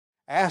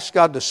Ask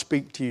God to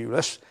speak to you.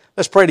 Let's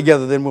pray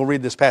together, then we'll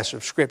read this passage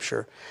of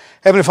Scripture.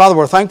 Heavenly Father,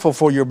 we're thankful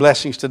for your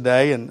blessings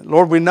today. And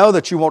Lord, we know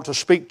that you want to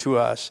speak to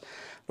us.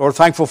 Lord,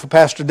 thankful for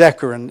Pastor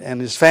Decker and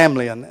his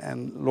family.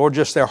 And Lord,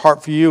 just their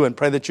heart for you. And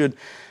pray that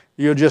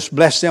you'll just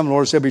bless them,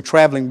 Lord, as they'll be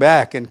traveling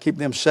back and keep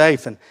them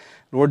safe. And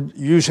Lord,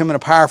 use him in a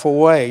powerful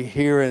way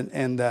here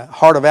in the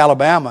heart of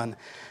Alabama. And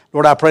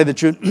Lord, I pray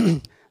that you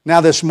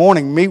now this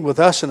morning meet with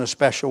us in a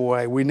special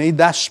way. We need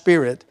thy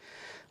Spirit,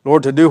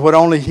 Lord, to do what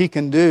only he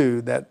can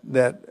do,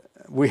 that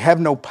we have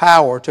no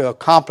power to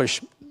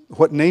accomplish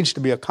what needs to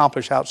be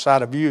accomplished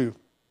outside of you.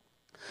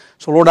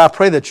 So Lord, I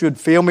pray that you would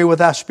fill me with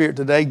thy Spirit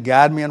today,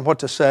 guide me in what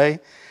to say.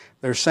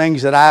 There's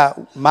things that I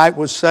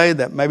would say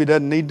that maybe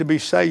doesn't need to be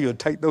said. You would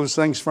take those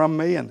things from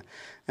me. And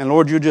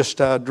Lord, you just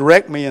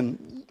direct me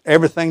in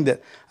everything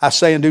that I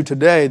say and do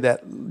today,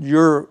 that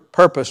your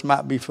purpose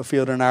might be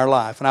fulfilled in our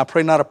life. And I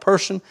pray not a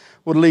person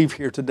would leave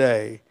here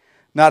today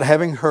not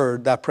having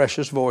heard thy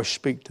precious voice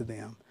speak to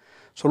them.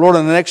 So Lord,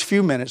 in the next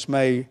few minutes,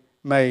 may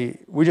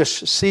we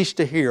just cease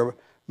to hear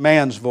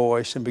man's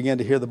voice and begin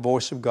to hear the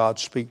voice of God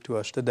speak to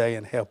us today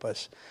and help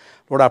us.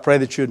 Lord, I pray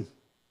that you'd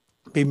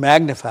be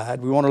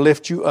magnified. We want to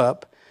lift you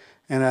up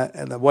in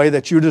the way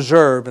that you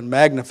deserve and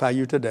magnify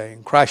you today.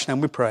 In Christ's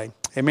name we pray.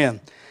 Amen.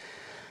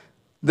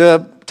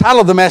 The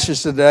title of the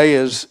message today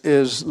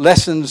is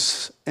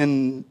Lessons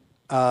in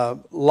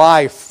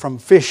Life from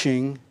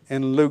Fishing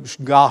in Luke's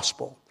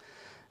Gospel.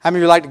 How many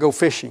of you like to go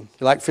fishing?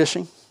 You like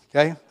fishing?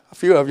 Okay. A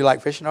few of you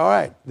like fishing. All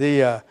right.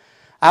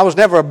 I was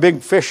never a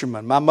big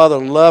fisherman. My mother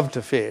loved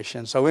to fish.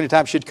 And so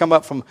anytime she'd come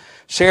up from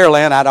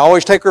Saraland, I'd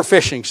always take her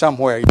fishing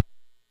somewhere.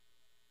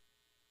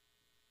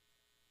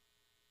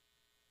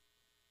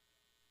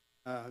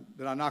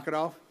 Did I knock it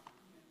off?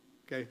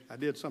 Okay. I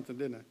did something,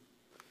 didn't I?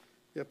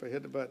 Yep, I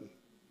hit the button.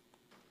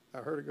 I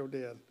heard it go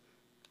dead.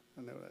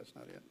 I know that's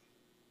not it.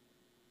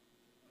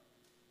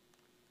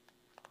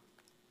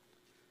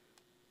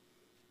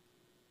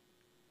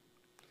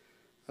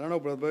 I don't know,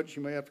 Brother Butch.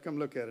 You may have to come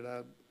look at it.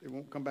 It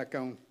won't come back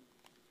on.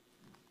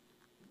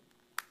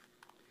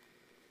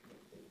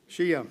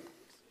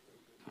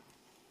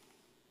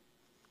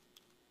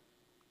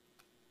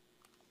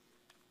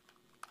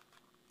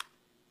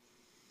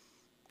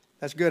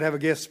 That's good. Have a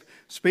guest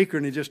speaker,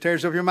 and he just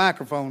tears up your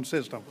microphone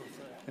system.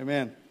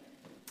 Amen.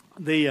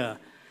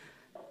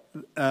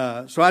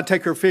 So I'd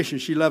take her fishing.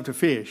 She loved to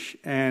fish.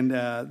 And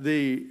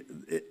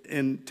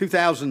in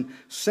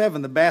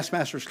 2007, the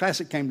Bassmasters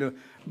Classic came to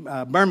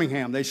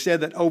Birmingham. They said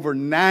that over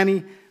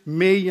 90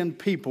 million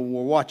people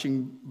were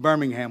watching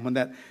Birmingham when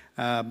that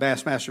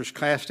Bassmasters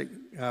Classic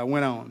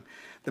went on.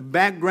 The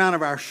background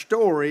of our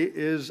story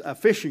is a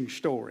fishing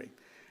story.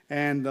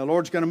 And the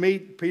Lord's going to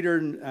meet Peter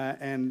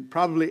and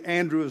probably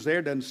Andrew was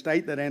there. Doesn't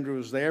state that Andrew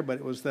was there, but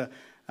it was the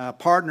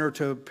partner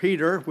to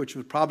Peter, which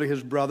was probably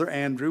his brother.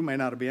 Andrew may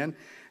not have been.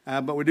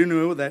 But we do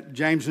know that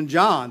James and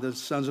John, the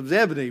sons of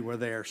Zebedee, were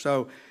there.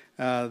 So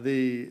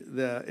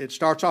it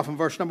starts off in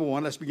verse number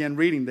 1. Let's begin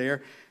reading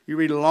there. You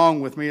read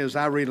along with me as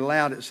I read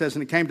aloud. It says,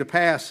 "And it came to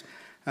pass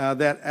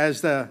that as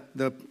the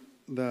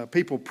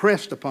people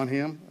pressed upon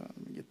him,"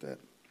 let me get that.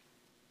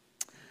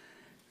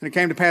 "And it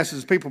came to pass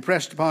as the people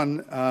pressed upon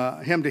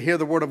him to hear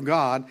the word of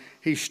God,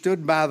 he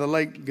stood by the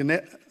lake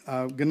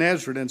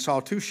Gennesaret and saw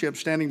two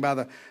ships standing by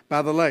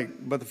the lake.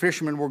 But the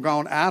fishermen were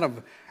gone out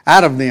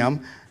of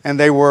them, and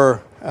they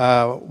were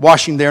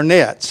washing their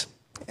nets.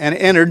 And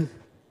he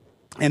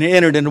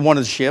entered into one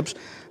of the ships,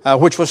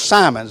 which was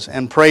Simon's,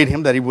 and prayed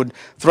him that he would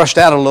thrust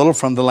out a little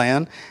from the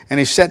land. And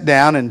he sat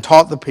down and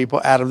taught the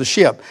people out of the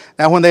ship.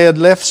 Now when they had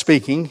left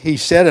speaking, he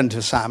said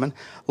unto Simon,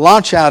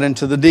 Launch out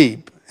into the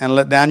deep, and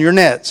let down your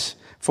nets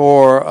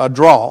for a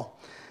draw.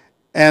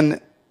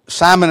 And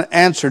Simon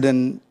answered,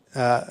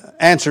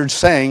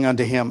 saying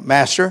unto him,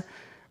 Master,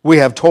 we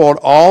have toiled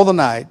all the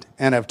night,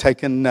 and have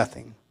taken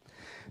nothing.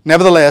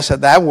 Nevertheless, at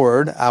thy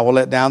word, I will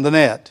let down the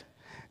net.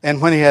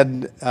 And when he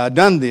had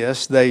done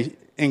this, they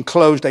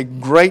enclosed a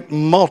great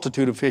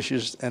multitude of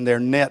fishes, and their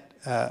net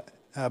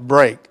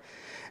brake.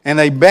 And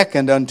they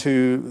beckoned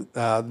unto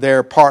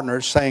their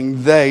partners,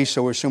 saying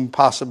so we assume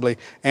possibly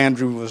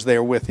Andrew was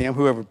there with him,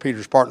 whoever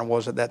Peter's partner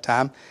was at that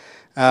time,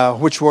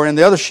 which were in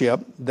the other ship,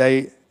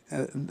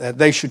 that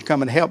they should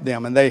come and help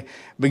them. And they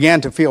began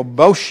to fill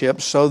both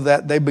ships, so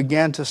that they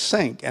began to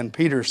sink. And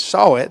Peter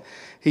saw it.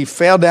 He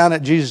fell down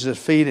at Jesus'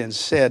 feet and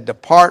said,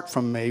 Depart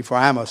from me, for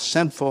I am a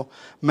sinful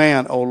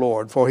man, O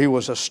Lord. For he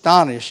was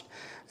astonished,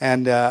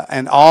 and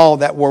all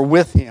that were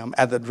with him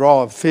at the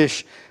draw of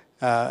fishes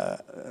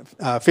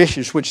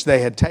which they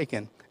had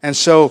taken. And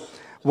so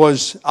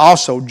was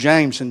also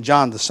James and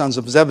John, the sons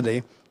of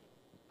Zebedee,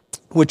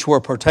 which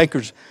were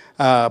partners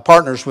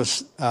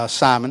with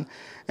Simon,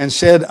 and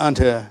said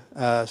unto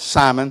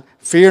Simon,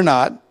 Fear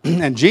not.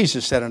 And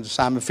Jesus said unto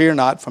Simon, Fear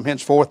not, from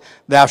henceforth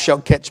thou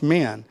shalt catch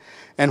men.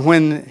 And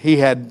when they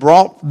had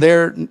brought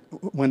their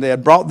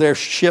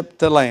ships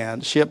to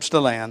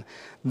land,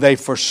 they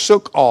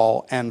forsook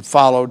all and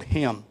followed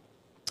him.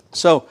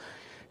 So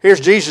here's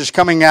Jesus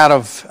coming out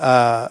of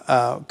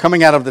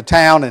the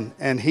town,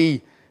 and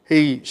he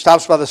he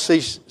stops by the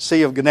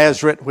Sea of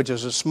Gennesaret, which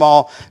is a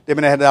small. Debbie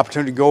and I had the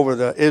opportunity to go over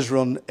to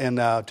Israel in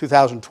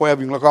 2012.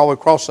 You can look all the way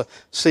across the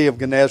Sea of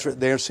Gennesaret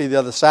there and see the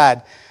other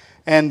side.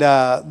 And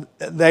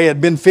they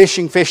had been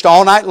fished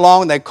all night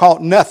long, and they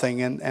caught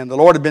nothing. And the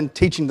Lord had been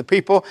teaching the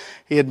people.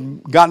 He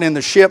had gotten in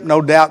the ship,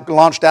 no doubt,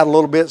 launched out a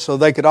little bit so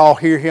they could all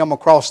hear him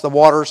across the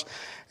waters.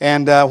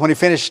 And when he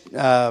finished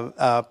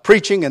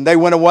preaching and they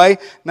went away,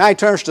 now he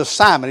turns to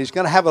Simon. He's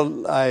going to have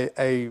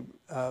a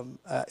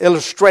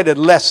illustrated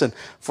lesson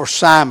for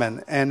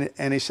Simon.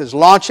 And he says,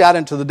 launch out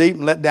into the deep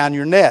and let down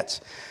your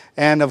nets.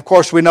 And of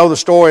course, we know the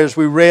story as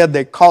we read.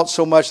 They caught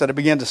so much that it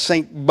began to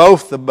sink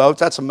both the boats.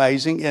 That's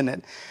amazing, isn't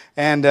it?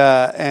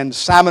 And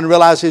Simon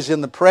realized he's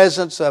in the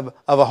presence of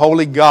a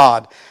holy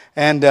God.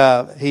 And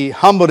he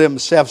humbled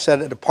himself,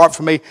 said, depart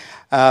from me,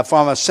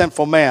 from a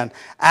sinful man.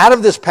 Out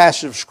of this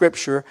passage of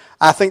Scripture,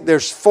 I think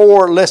there's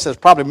 4 lessons,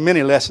 probably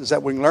many lessons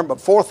that we can learn,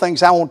 but 4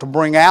 things I want to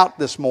bring out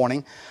this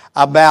morning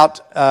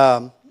about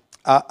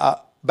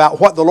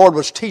what the Lord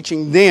was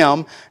teaching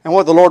them and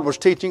what the Lord was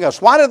teaching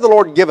us. Why did the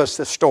Lord give us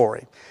this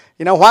story?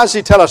 You know, why does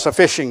he tell us a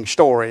fishing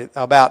story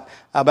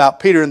about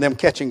Peter and them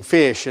catching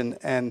fish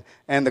and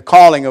the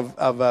calling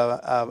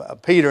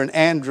of Peter and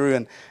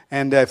Andrew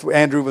and if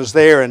Andrew was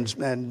there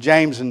and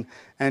James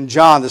and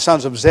John, the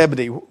sons of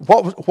Zebedee?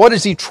 What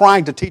is he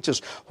trying to teach us?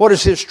 What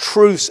is his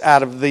truths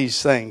out of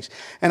these things?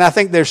 And I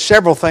think there's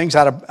several things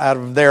out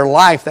of their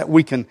life that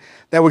we can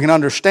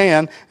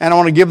understand, and I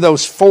want to give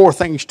those 4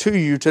 things to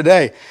you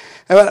today.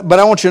 But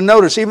I want you to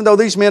notice, even though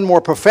these men were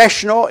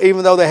professional,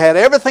 even though they had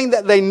everything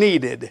that they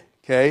needed,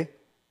 okay,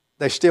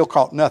 they still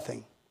caught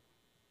nothing.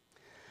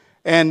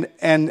 And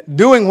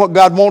doing what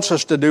God wants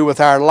us to do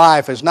with our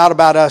life is not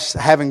about us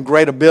having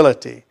great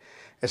ability.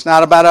 It's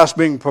not about us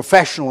being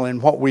professional in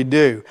what we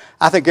do.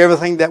 I think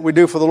everything that we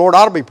do for the Lord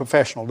ought to be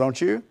professional, don't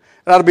you?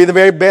 It ought to be the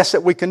very best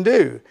that we can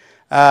do.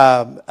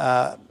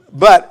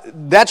 But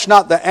that's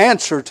not the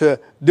answer to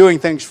doing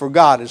things for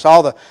God. It's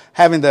all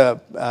having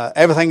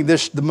everything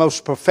the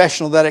most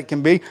professional that it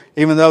can be,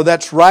 even though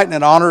that's right and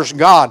it honors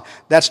God.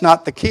 That's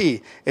not the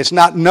key. It's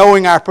not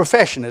knowing our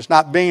profession. It's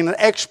not being an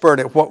expert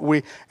at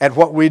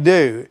what we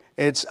do.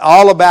 It's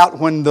all about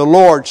when the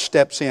Lord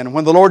steps in.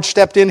 When the Lord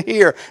stepped in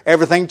here,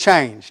 everything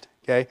changed.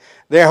 Okay,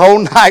 their whole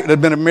night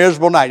had been a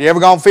miserable night. You ever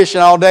gone fishing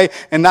all day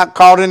and not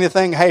caught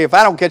anything? Hey, if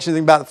I don't catch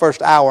anything about the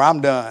first hour, I'm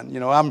done. You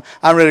know, I'm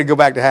ready to go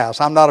back to the house.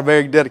 I'm not a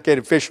very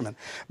dedicated fisherman.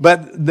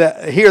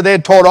 But here they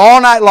had toiled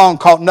all night long,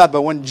 caught nothing.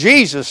 But when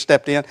Jesus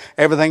stepped in,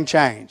 everything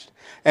changed.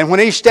 And when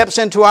he steps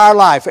into our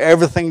life,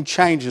 everything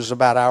changes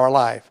about our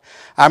life.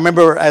 I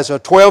remember as a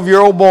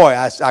 12-year-old boy,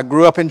 I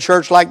grew up in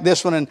church like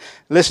this one and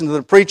listened to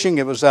the preaching.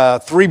 It was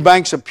 3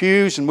 banks of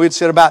pews, and we'd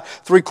sit about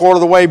 3/4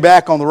 of the way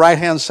back on the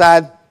right-hand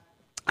side.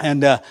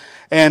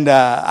 And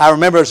I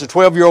remember as a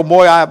 12-year-old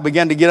boy, I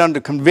began to get under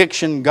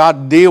conviction.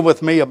 God deal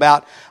with me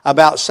about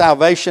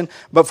salvation.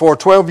 But for a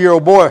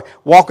 12-year-old boy,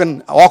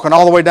 walking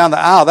all the way down the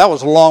aisle, that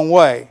was a long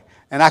way.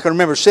 And I can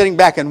remember sitting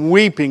back and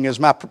weeping as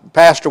my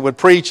pastor would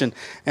preach. And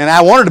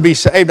I wanted to be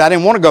saved. I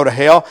didn't want to go to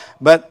hell.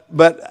 But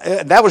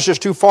that was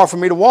just too far for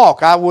me to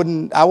walk. I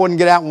wouldn't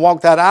get out and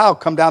walk that aisle,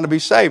 come down to be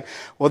saved.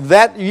 Well,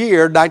 that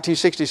year,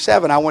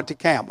 1967, I went to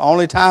camp. The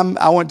only time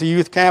I went to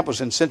youth camp was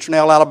in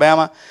Centronelle,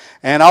 Alabama.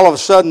 And all of a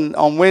sudden,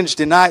 on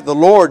Wednesday night, the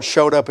Lord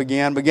showed up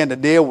again, began to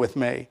deal with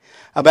me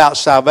about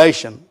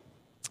salvation.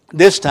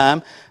 This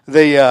time,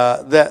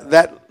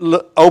 that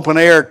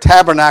open-air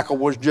tabernacle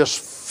was just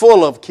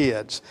full of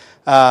kids.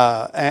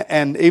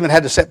 And even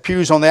had to set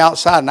pews on the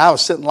outside, and I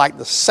was sitting like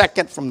the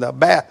second from the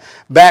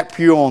back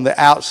pew on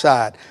the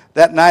outside.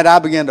 That night I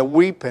began to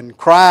weep and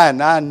cry,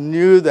 and I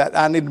knew that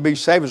I needed to be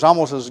saved. It was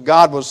almost as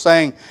God was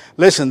saying,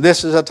 listen,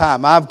 this is a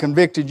time. I've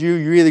convicted you.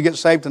 You either get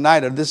saved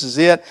tonight or this is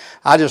it.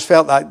 I just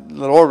felt like the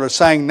Lord was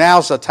saying,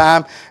 now's the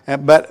time.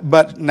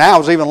 But now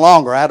it's even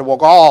longer. I had to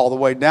walk all the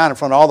way down in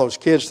front of all those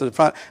kids to the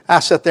front.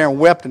 I sat there and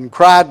wept and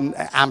cried, and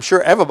I'm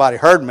sure everybody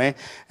heard me.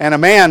 And a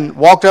man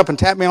walked up and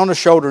tapped me on the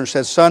shoulder and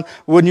said, son,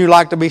 wouldn't you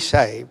like to be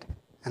saved?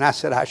 And I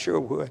said, I sure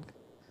would.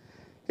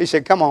 He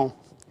said, come on.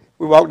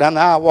 We walked down the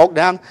aisle,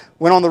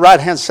 went on the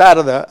right-hand side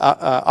of the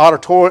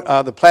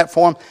auditorium, the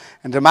platform,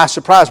 and to my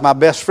surprise, my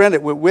best friend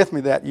that went with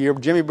me that year,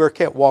 Jimmy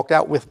Burkett, walked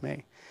out with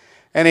me.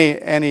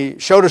 And he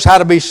showed us how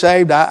to be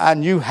saved. I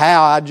knew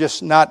how. I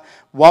just not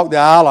walked the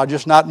aisle. I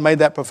just not made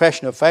that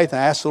profession of faith,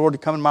 and I asked the Lord to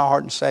come in my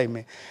heart and save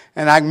me.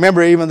 And I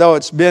remember, even though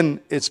it's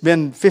been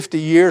 50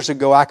 years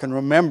ago, I can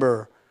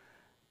remember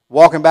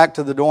walking back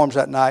to the dorms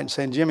that night and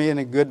saying, Jimmy, isn't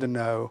it good to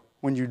know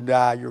when you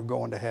die, you're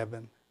going to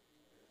heaven?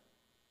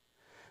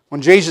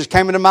 When Jesus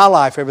came into my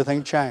life,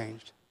 everything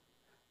changed.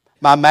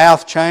 My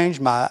mouth changed,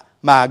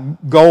 my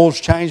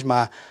goals changed,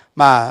 my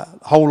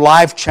whole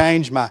life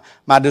changed,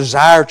 my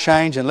desire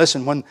changed. And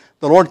listen, when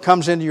the Lord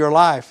comes into your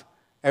life,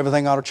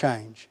 everything ought to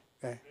change.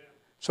 Okay?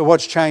 So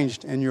what's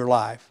changed in your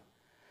life?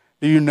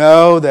 Do you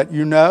know that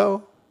you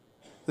know?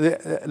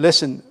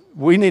 Listen,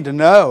 we need to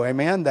know,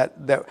 amen,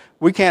 that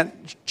we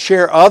can't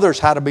share others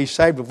how to be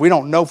saved if we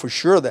don't know for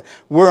sure that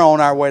we're on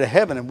our way to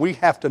heaven. And we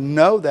have to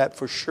know that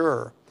for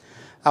sure.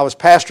 I was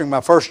pastoring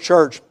my first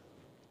church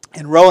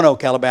in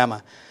Roanoke,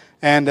 Alabama,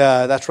 and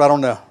that's right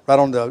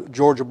on the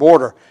Georgia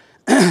border.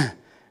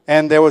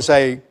 And there was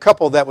a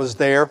couple that was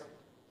there,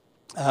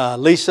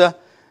 Lisa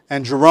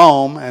and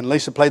Jerome, and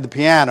Lisa played the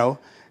piano.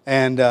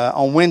 And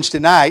on Wednesday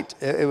night,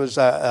 it was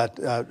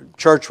a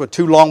church with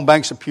two long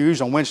banks of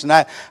pews. On Wednesday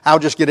night, I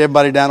would just get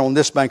everybody down on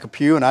this bank of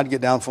pew, and I'd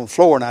get down from the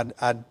floor, and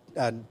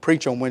I'd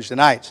preach on Wednesday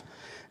nights.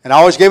 And I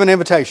always give an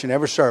invitation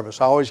every service.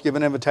 I always give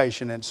an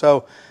invitation. And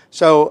so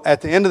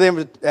at the end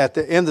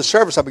of the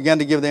service, I began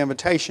to give the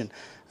invitation.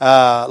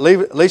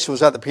 Lisa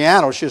was at the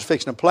piano. She was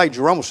fixing to play.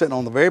 Jerome was sitting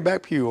on the very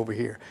back pew over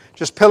here.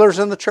 Just pillars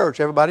in the church.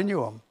 Everybody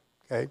knew them.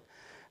 Okay,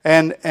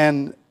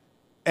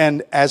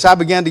 and as I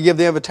began to give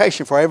the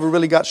invitation, before I ever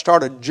really got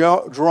started,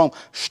 Jerome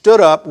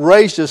stood up,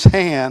 raised his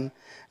hand,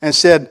 and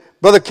said,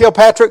 "Brother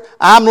Kilpatrick,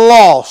 I'm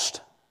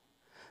lost."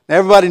 Now,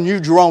 everybody knew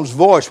Jerome's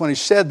voice. When he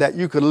said that,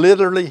 you could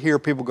literally hear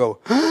people go,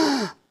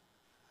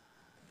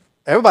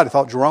 Everybody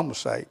thought Jerome was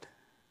saved.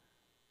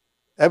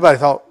 Everybody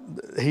thought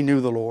he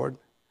knew the Lord.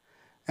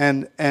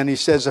 And he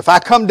says, "If I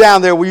come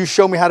down there, will you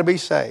show me how to be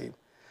saved?"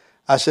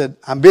 I said,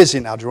 "I'm busy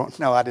now, Jerome."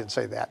 No, I didn't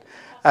say that.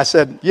 I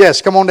said,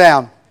 "Yes, come on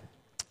down."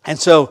 And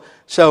so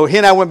he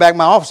and I went back to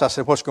my office. I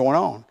said, "What's going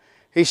on?"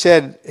 He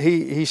said,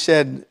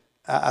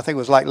 I think it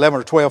was like 11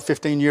 or 12,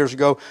 15 years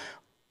ago,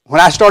 when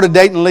I started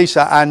dating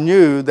Lisa, I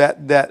knew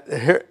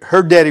that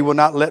her daddy would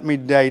not let me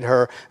date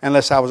her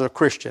unless I was a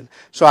Christian.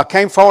 So I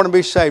came forward to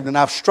be saved, and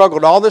I've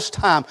struggled all this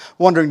time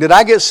wondering, did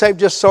I get saved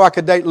just so I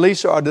could date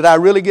Lisa, or did I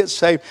really get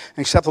saved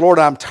and accept the Lord?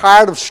 I'm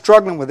tired of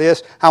struggling with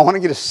this. I want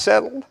to get it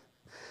settled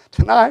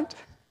tonight.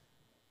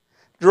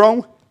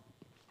 Jerome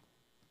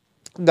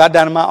got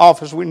down in my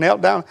office. We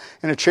knelt down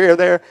in a chair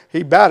there.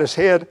 He bowed his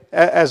head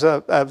as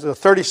a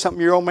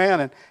 30-something-year-old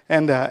man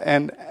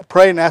and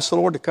prayed and asked the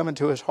Lord to come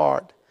into his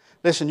heart.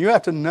 Listen, you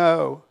have to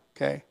know,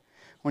 okay,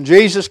 when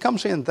Jesus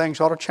comes in,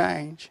 things ought to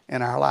change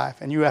in our life,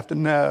 and you have to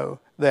know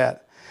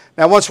that.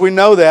 Now, once we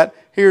know that,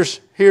 here's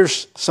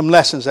some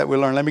lessons that we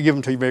learn. Let me give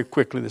them to you very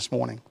quickly this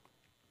morning.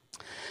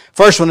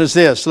 First one is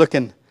this. Look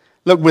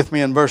with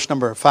me in verse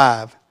number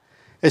 5.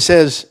 It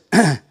says,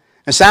 "And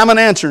Simon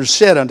answered and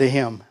said unto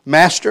him,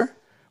 Master,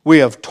 we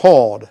have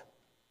toiled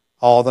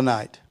all the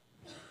night."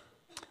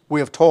 We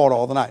have toiled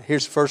all the night.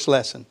 Here's the first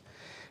lesson.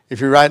 If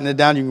you're writing it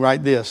down, you can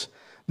write this.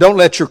 Don't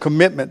let your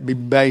commitment be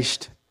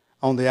based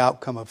on the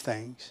outcome of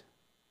things.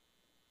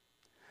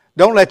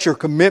 Don't let your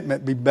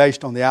commitment be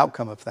based on the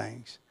outcome of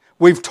things.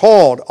 We've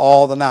toiled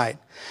all the night.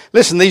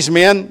 Listen, these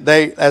men,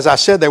 as I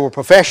said, they were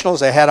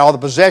professionals. They had all the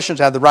possessions,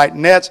 had the right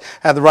nets,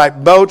 had the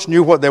right boats,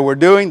 knew what they were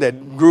doing. They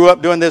grew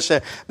up doing this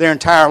their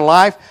entire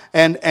life.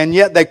 And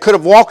yet they could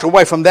have walked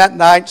away from that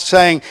night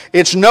saying,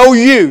 "It's no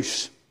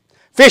use.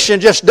 Fishing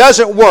just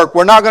doesn't work.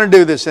 We're not going to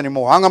do this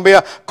anymore. I'm going to be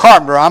a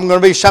carpenter. I'm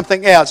going to be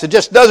something else. It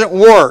just doesn't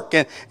work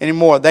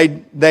anymore."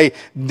 They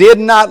did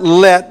not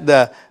let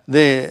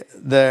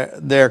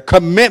their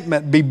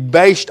commitment be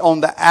based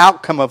on the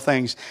outcome of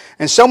things.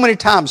 And so many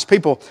times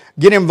people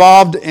get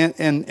involved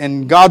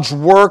in God's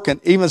work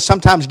and even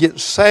sometimes get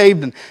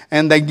saved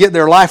and they get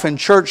their life in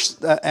church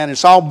and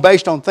it's all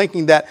based on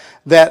thinking that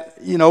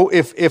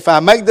if I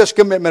make this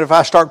commitment, if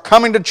I start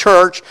coming to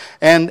church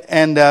and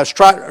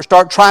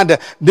start trying to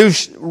do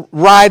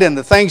right and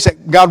the things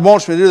that God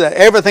wants me to do, that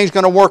everything's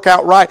going to work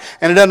out right.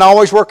 And it doesn't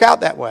always work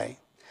out that way.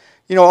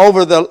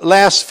 Over the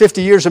last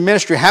 50 years of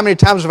ministry, how many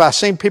times have I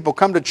seen people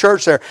come to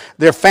church,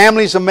 their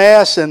family's a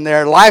mess and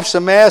their life's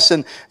a mess,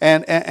 and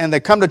they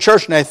come to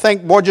church and they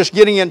think, boy, just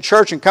getting in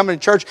church and coming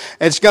to church,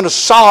 it's going to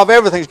solve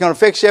everything, it's going to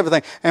fix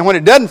everything. And when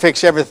it doesn't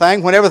fix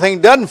everything, when everything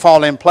doesn't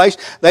fall in place,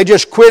 they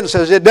just quit and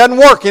says, it doesn't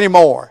work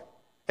anymore.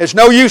 There's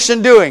no use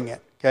in doing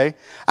it. Okay,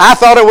 I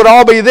thought it would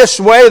all be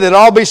this way, that it'd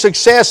all be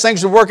success,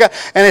 things would work out,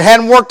 and it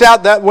hadn't worked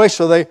out that way,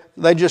 so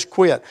they just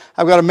quit.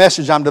 I've got a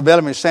message I'm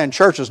developing saying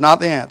church is not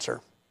the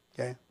answer.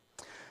 Okay,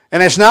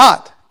 and it's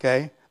not.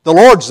 Okay, the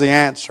Lord's the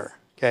answer.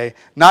 Okay,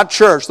 not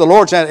church. The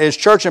Lord's answer. Is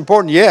church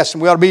important? Yes,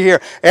 and we ought to be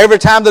here every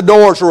time the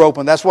doors are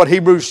open. That's what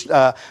Hebrews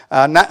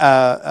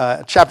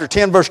chapter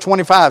 10, verse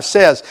 25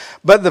 says.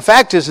 But the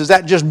fact is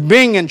that just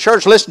being in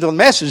church, listening to the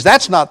message,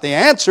 that's not the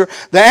answer.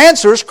 The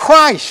answer is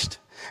Christ.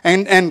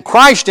 And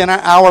Christ in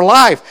our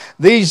life.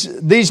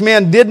 These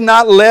men did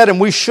not let, and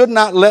we should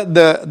not let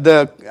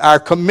our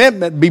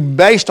commitment be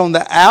based on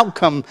the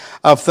outcome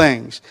of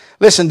things.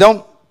 Listen,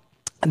 don't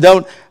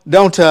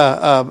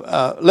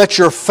let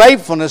your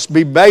faithfulness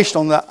be based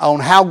on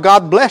how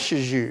God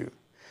blesses you.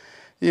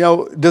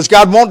 Does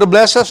God want to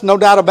bless us? No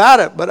doubt about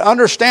it. But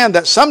understand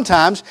that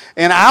sometimes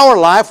in our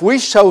life we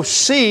sow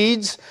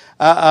seeds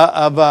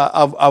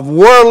of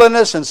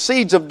worldliness and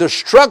seeds of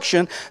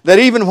destruction, that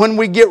even when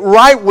we get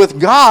right with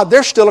God,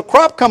 there's still a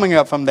crop coming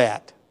up from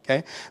that.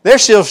 Okay,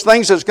 there's still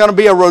things that's going to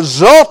be a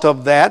result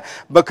of that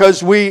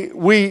because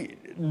we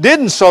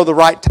didn't sow the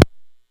right time.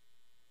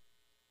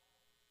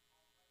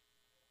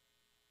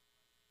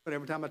 But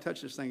every time I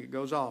touch this thing, it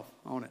goes off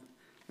on it.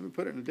 Let me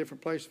put it in a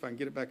different place if I can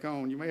get it back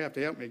on. You may have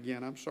to help me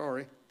again. I'm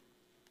sorry.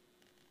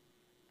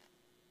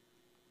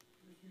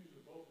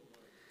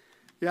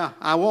 Yeah,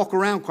 I walk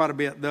around quite a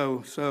bit,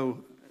 though. So,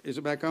 is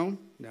it back on?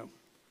 No.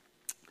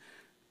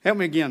 Help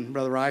me again,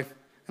 Brother Rife.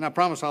 And I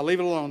promise I'll leave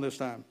it alone this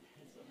time.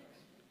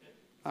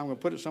 I'm going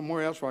to put it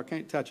somewhere else where I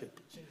can't touch it.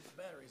 Changed the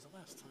batteries the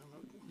last time.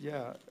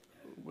 Yeah.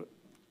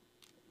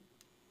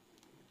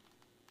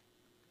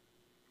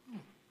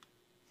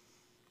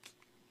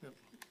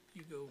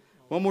 You go.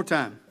 One more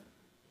time.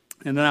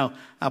 And then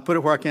I'll put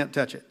it where I can't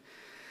touch it.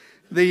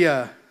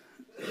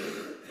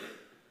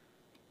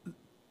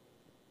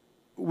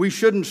 We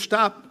shouldn't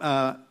stop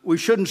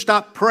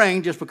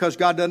praying just because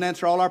God doesn't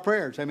answer all our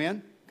prayers.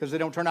 Amen? Because they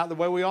don't turn out the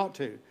way we ought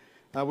to.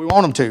 We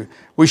want them to.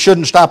 We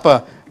shouldn't stop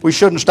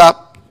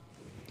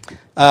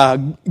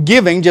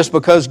giving just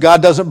because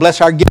God doesn't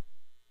bless our giving.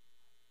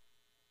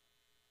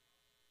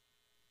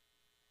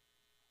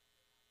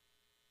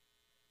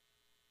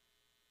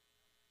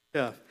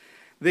 Yeah.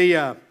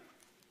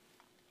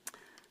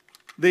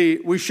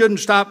 We shouldn't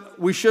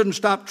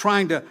stop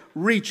trying to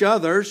reach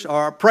others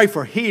or pray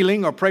for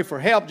healing or pray for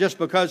help just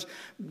because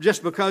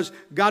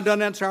God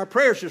doesn't answer our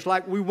prayers, just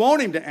like we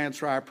want Him to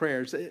answer our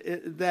prayers.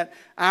 The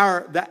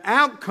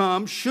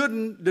outcome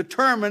shouldn't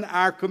determine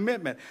our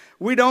commitment.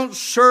 We don't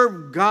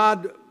serve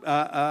God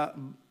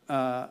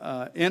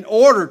in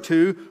order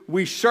to.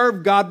 We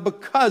serve God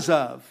because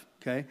of.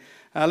 Okay.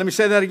 Let me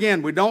say that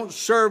again. We don't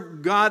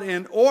serve God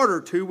in order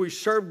to. We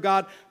serve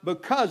God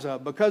because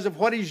of. Because of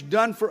what He's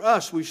done for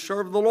us, we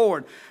serve the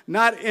Lord.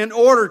 Not in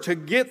order to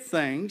get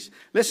things.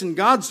 Listen,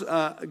 God's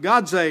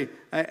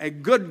a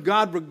good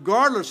God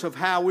regardless of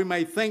how we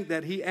may think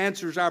that He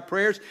answers our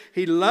prayers.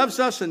 He loves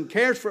us and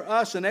cares for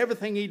us, and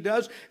everything He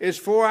does is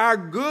for our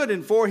good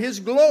and for His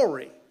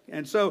glory.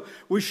 And so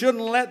we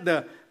shouldn't let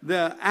the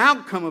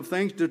outcome of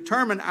things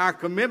determine our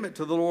commitment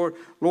to the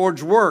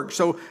Lord's work.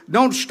 So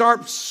don't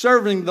start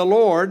serving the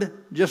Lord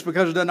just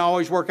because it doesn't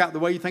always work out the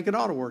way you think it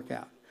ought to work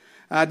out.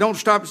 Don't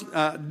stop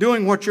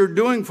doing what you're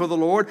doing for the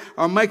Lord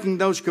or making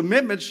those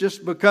commitments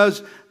just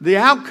because the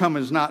outcome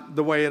is not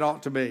the way it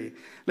ought to be.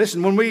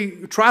 Listen, when we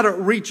try to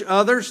reach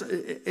others,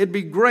 it'd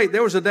be great.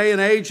 There was a day and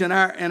age in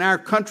our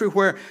country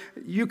where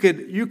you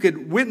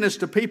could witness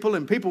to people,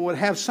 and people would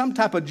have some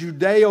type of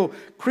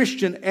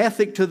Judeo-Christian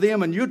ethic to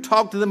them, and you'd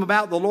talk to them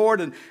about the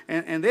Lord, and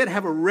they'd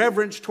have a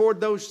reverence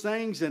toward those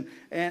things, and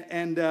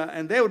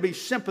they would be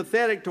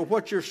sympathetic to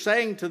what you're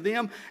saying to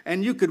them,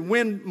 and you could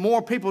win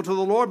more people to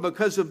the Lord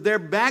because of their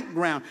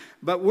background.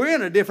 But we're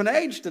in a different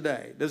age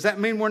today. Does that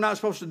mean we're not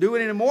supposed to do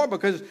it anymore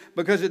because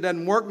it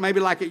doesn't work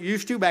maybe like it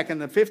used to back in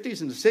the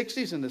 50s and the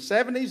 60s and the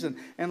 70s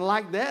and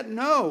like that?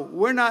 No,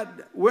 we're not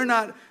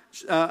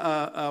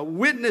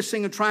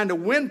witnessing and trying to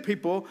win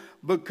people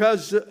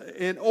because of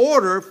the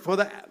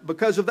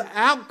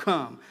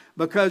outcome.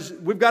 Because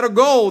we've got a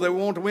goal that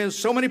we want to win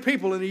so many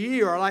people in a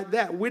year or like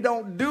that. We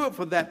don't do it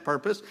for that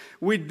purpose.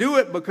 We do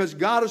it because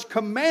God has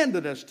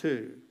commanded us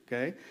to,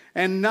 okay?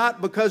 And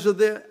not because of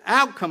the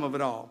outcome of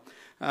it all.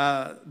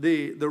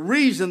 The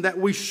reason that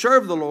we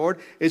serve the Lord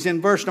is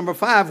in verse number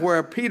 5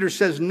 where Peter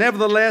says,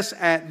 nevertheless,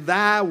 at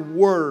thy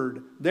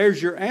word.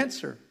 There's your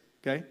answer,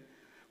 okay?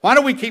 Why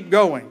do we keep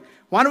going?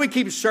 Why do we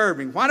keep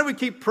serving? Why do we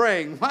keep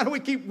praying? Why do we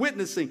keep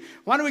witnessing?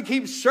 Why do we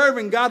keep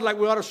serving God like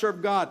we ought to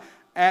serve God?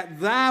 At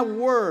thy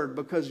word,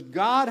 because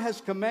God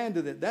has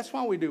commanded it. That's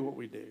why we do what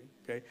we do.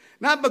 Okay?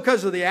 Not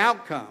because of the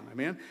outcome.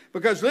 Amen.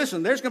 Because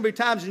listen, there's going to be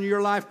times in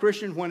your life,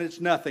 Christian, when it's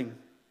nothing.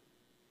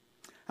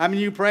 I mean,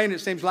 you pray and it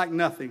seems like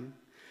nothing.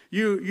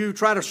 You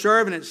try to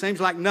serve and it seems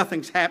like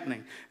nothing's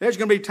happening. There's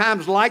going to be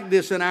times like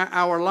this in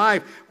our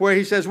life where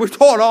He says, we've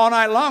toiled all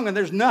night long and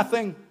there's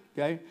nothing.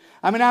 Okay?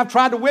 I mean, I've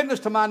tried to witness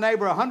to my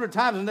neighbor 100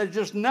 times and there's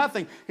just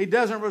nothing. He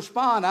doesn't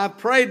respond. I've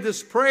prayed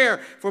this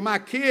prayer for my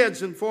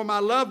kids and for my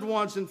loved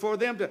ones and for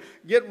them to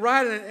get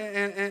right,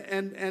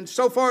 and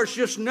so far it's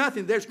just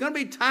nothing. There's going to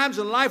be times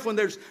in life when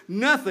there's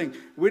nothing.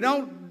 We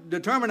don't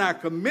determine our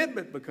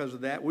commitment because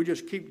of that. We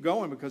just keep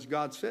going because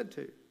God said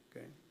to.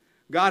 Okay?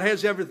 God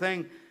has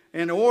everything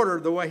in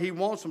order the way He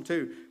wants them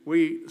to.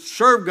 We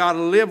serve God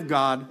and live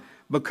God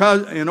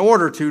in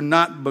order to,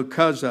 not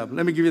because of.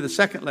 Let me give you the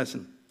second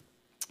lesson.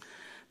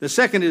 The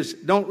second is,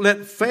 don't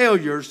let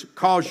failures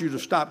cause you to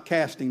stop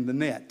casting the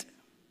net.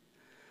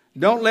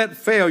 Don't let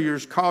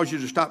failures cause you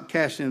to stop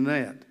casting the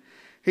net.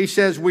 He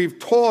says, we've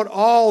toiled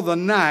all the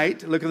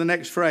night, look at the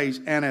next phrase,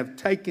 and have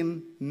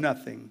taken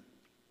nothing.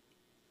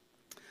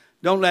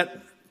 Don't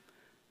let,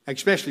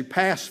 especially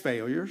past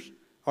failures,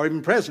 or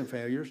even present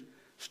failures,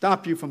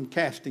 stop you from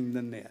casting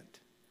the net.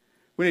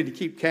 We need to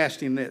keep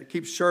casting the net,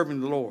 keep serving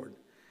the Lord.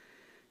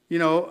 You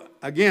know,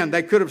 again,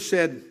 they could have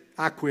said,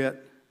 I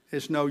quit.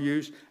 It's no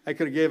use. They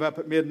could have gave up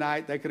at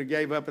midnight. They could have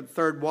gave up at the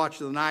third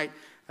watch of the night.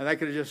 And they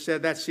could have just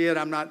said, that's it.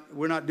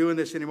 We're not doing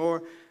this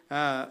anymore.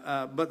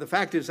 But the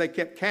fact is they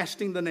kept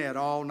casting the net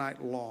all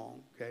night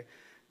long. Okay?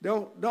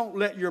 Don't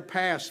let your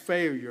past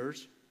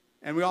failures,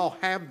 and we all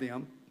have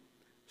them,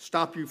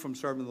 stop you from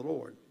serving the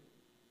Lord.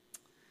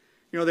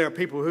 You know, there are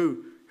people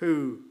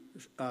who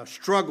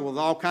struggle with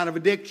all kind of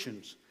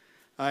addictions.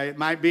 It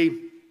might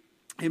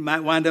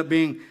wind up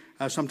being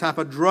some type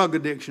of drug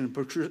addiction,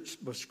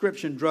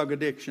 prescription drug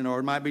addiction, or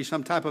it might be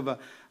some type of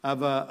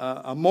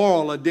a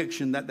moral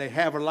addiction that they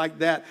have or like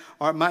that,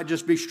 or it might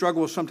just be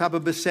struggle with some type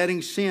of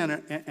besetting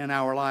sin in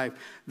our life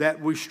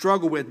that we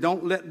struggle with.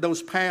 Don't let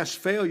those past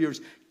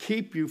failures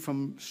keep you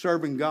from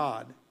serving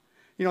God.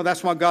 You know,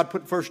 that's why God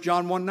put 1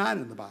 John 1:9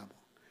 in the Bible.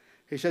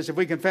 He says, if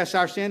we confess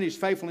our sin, He's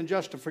faithful and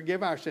just to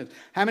forgive our sins.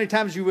 How many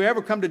times have you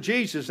ever come to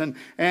Jesus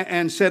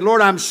and said,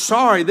 Lord, I'm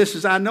sorry.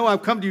 I know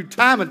I've come to you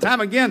time and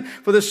time again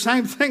for the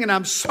same thing, and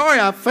I'm sorry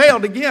I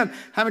failed again.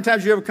 How many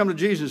times have you ever come to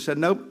Jesus and said,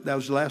 nope, that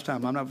was the last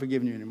time. I'm not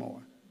forgiving you anymore.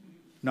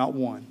 Not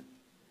one.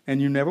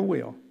 And you never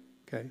will.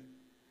 Okay?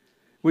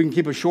 We can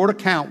keep a short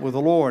account with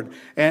the Lord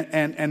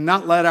and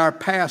not let our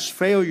past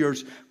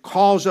failures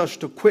cause us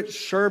to quit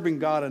serving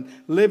God and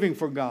living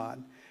for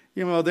God.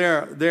 You know,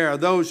 there are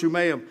those who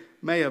may have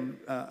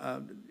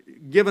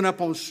given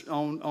up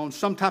on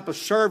some type of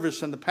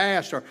service in the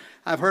past. Or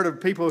I've heard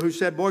of people who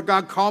said, boy,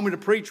 God called me to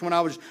preach when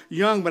I was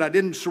young, but I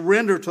didn't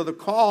surrender to the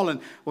call. And,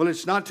 well,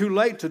 it's not too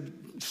late to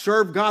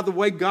serve God the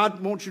way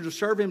God wants you to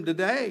serve Him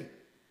today.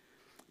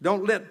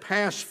 Don't let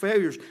past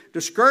failures.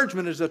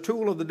 Discouragement is a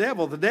tool of the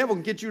devil. The devil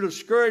can get you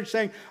discouraged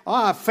saying, oh,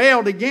 I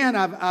failed again.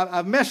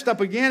 I've messed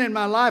up again in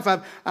my life.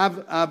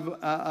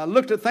 I've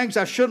looked at things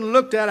I shouldn't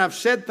looked at. I've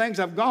said things.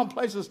 I've gone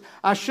places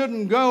I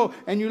shouldn't go.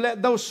 And you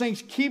let those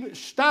things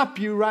stop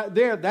you right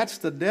there. That's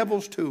the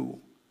devil's tool.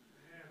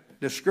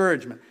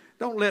 Discouragement.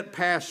 Don't let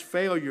past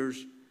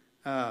failures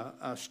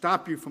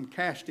stop you from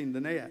casting the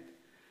net.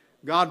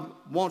 God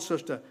wants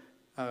us to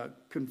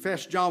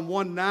confess John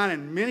 1:9,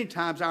 and many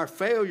times our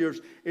failures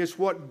is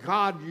what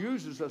God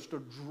uses us to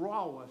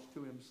draw us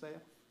to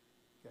Himself.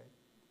 Okay.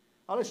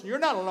 Now listen, you're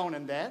not alone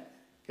in that.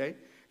 Okay.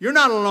 You're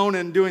not alone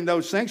in doing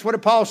those things. What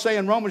did Paul say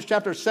in Romans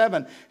chapter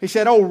 7? He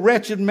said, oh,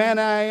 wretched man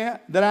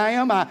that I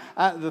am.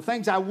 The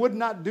things I would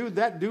not do,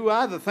 that do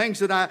I. The things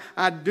that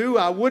I do,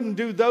 I wouldn't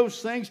do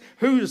those things.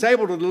 Who is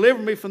able to deliver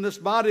me from this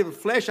body of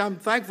flesh? I'm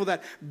thankful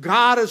that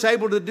God is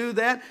able to do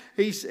that.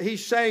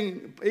 He's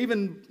saying,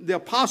 even the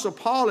Apostle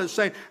Paul is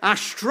saying, I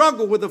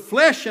struggle with the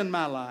flesh in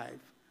my life.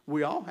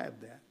 We all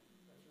have that.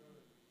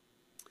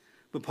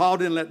 But Paul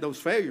didn't let those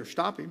failures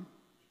stop him.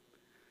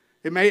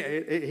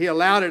 He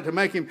allowed it to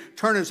make him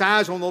turn his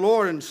eyes on the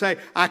Lord and say,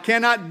 I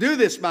cannot do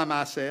this by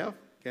myself.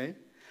 Okay?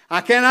 I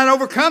cannot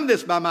overcome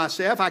this by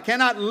myself. I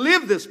cannot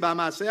live this by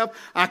myself.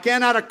 I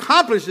cannot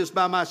accomplish this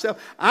by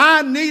myself.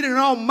 I need an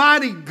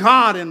almighty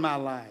God in my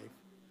life.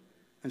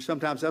 And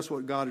sometimes that's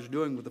what God is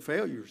doing with the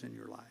failures in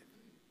your life.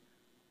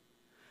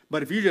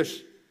 But if you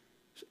just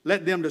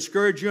let them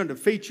discourage you and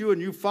defeat you and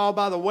you fall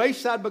by the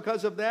wayside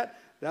because of that,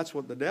 that's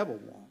what the devil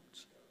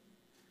wants.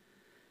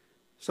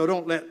 So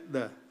don't let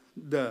the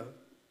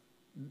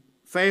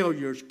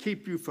failures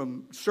keep you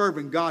from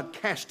serving God,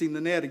 casting the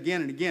net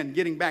again and again,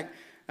 getting back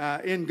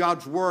in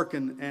God's work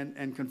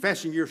and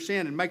confessing your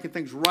sin and making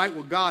things right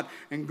with God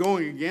and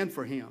going again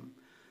for Him.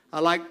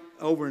 I like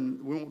we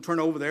won't turn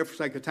over there for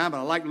sake of time, but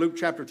I like Luke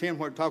chapter 10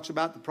 where it talks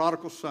about the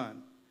prodigal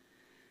son.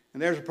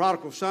 And there's a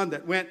prodigal son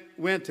that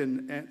went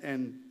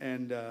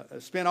and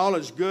spent all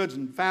his goods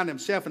and found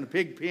himself in a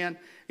pig pen,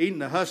 eating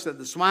the husk that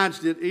the swines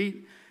did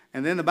eat.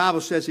 And then the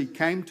Bible says he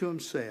came to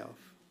himself.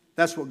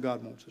 That's what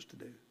God wants us to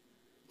do.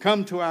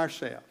 Come to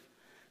ourselves.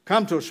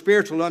 Come to a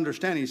spiritual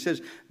understanding. He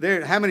says,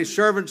 how many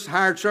servants,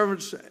 hired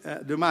servants,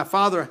 do my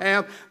father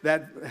have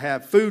that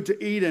have food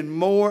to eat and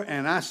more,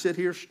 and I sit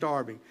here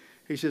starving?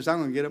 He says, I'm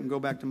going to get up and go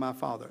back to my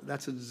father.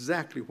 That's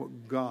exactly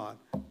what God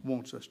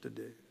wants us to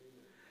do.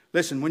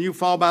 Listen, when you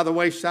fall by the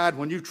wayside,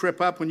 when you trip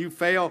up, when you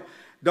fail,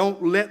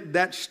 don't let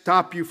that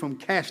stop you from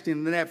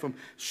casting the net, from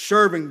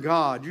serving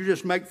God. You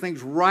just make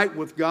things right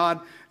with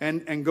God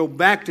and go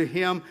back to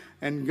Him,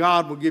 and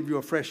God will give you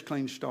a fresh,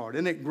 clean start.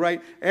 Isn't it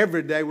great?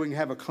 Every day we can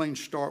have a clean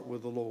start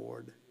with the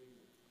Lord.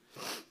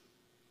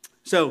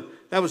 So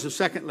that was the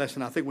second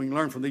lesson I think we can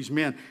learn from these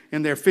men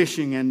in their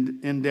fishing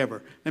and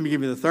endeavor. Let me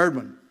give you the third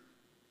one.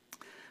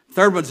 The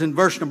third one's in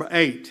verse number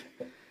 8.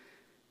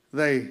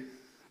 They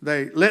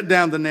let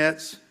down the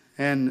nets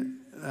and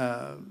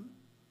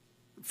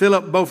fill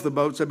up both the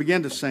boats. They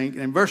began to sink.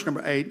 And in verse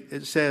number 8,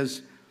 it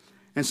says,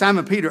 and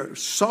Simon Peter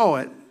saw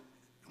it.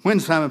 When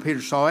Simon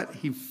Peter saw it,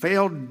 he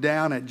fell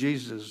down at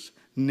Jesus'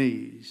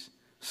 knees,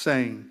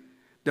 saying,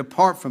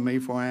 depart from me,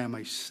 for I am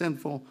a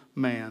sinful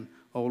man,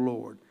 O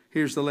Lord.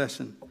 Here's the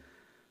lesson.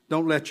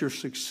 Don't let your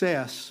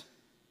success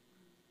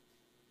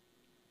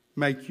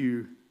make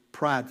you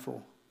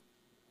prideful.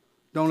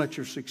 Don't let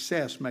your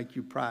success make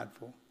you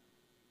prideful.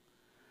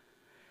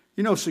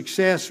 You know,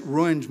 success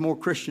ruins more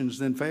Christians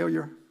than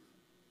failure.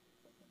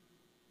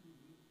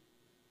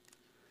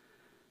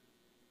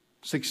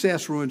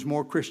 Success ruins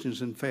more Christians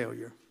than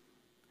failure.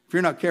 If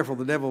you're not careful,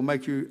 the devil will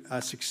make you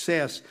a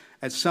success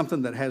at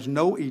something that has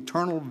no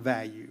eternal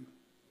value.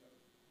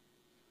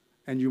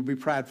 And you'll be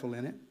prideful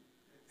in it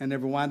and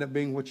never wind up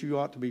being what you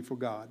ought to be for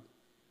God.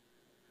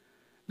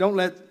 Don't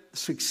let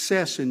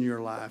success in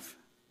your life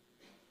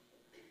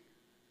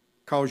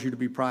cause you to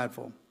be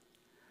prideful.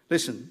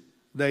 Listen,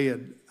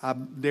 I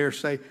dare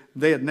say,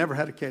 they had never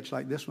had a catch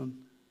like this one.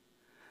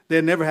 They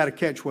had never had a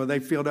catch where they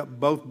filled up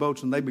both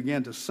boats and they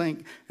began to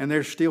sink, and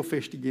there's still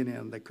fish to get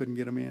in. They couldn't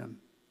get them in.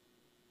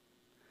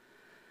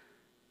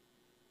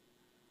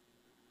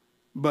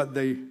 But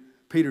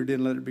Peter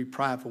didn't let it be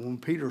prideful. When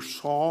Peter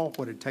saw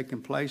what had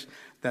taken place,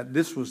 that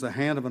this was the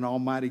hand of an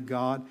almighty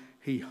God,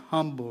 he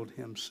humbled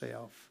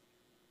himself.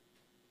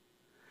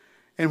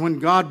 And when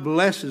God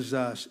blesses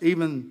us,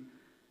 even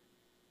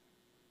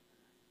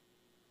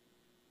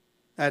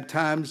at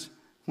times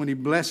when he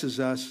blesses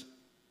us,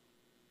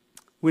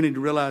 we need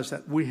to realize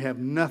that we have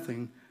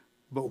nothing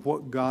but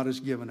what God has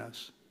given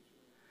us.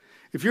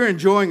 If you're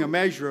enjoying a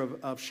measure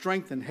of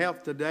strength and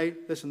health today,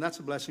 listen, that's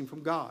a blessing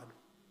from God.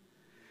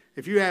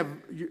 If you have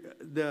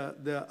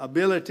the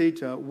ability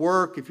to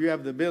work, if you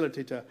have the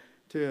ability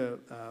to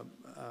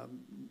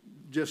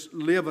just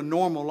live a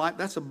normal life,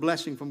 that's a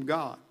blessing from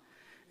God.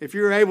 If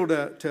you're able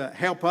to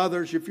help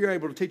others, if you're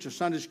able to teach a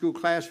Sunday school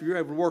class, if you're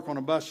able to work on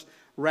a bus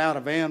route,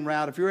 a van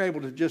route, if you're able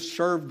to just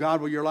serve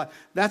God with your life,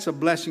 that's a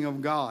blessing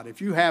of God.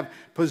 If you have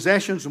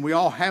possessions, and we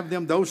all have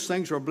them, those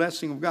things are a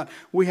blessing of God.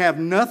 We have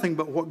nothing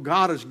but what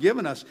God has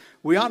given us.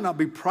 We ought not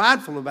be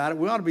prideful about it.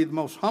 We ought to be the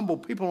most humble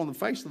people on the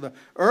face of the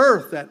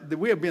earth, that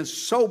we have been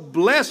so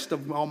blessed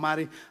of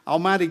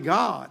Almighty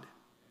God.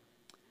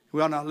 We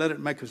ought not let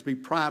it make us be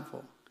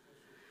prideful.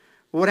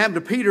 What happened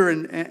to Peter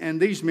and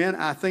these men,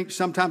 I think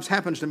sometimes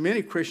happens to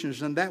many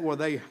Christians, and that were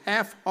they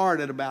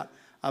half-hearted about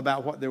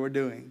what they were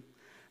doing.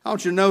 I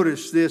want you to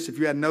notice this, if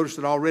you hadn't noticed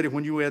it already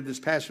when you read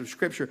this passage of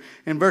Scripture.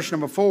 In verse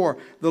number 4,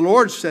 the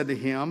Lord said to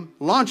him,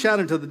 launch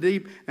out into the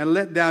deep and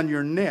let down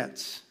your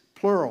nets,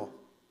 plural.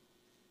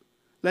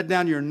 Let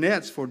down your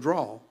nets for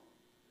draw.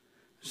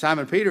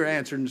 Simon Peter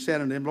answered and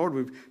said unto him, Lord,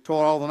 we've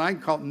toiled all the night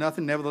and caught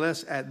nothing.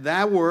 Nevertheless, at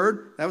thy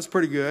word, that was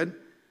pretty good,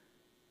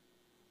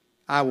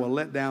 I will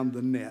let down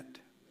the net.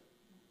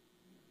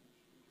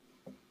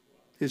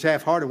 He's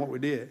half-hearted what we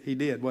did. He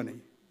did, wasn't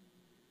he?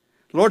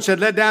 The Lord said,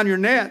 let down your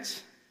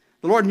nets.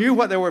 The Lord knew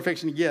what they were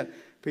fixing to get.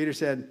 Peter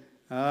said,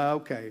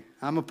 okay,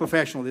 I'm a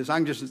professional at this. I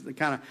can just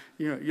kind of,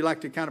 you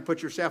like to kind of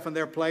put yourself in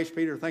their place,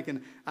 Peter,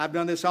 thinking, I've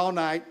done this all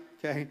night,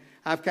 okay?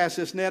 I've cast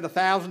this net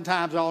 1,000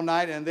 times all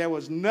night, and there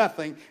was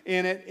nothing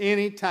in it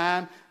any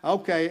time.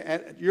 Okay,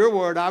 at your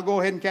word, I'll go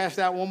ahead and cast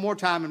out one more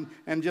time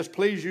and just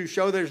please you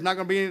show there's not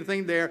going to be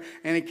anything there.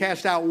 And he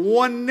cast out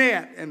one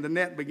net, and the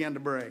net began to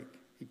break.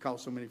 He caught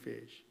so many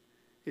fish.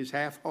 He's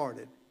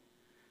half-hearted.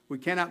 We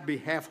cannot be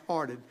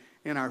half-hearted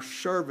in our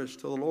service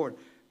to the Lord.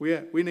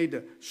 We need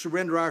to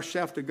surrender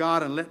ourselves to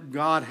God and let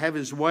God have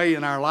his way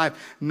in our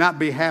life, not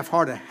be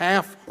half-hearted.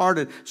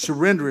 Half-hearted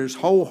surrender is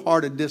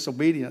wholehearted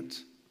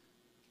disobedience.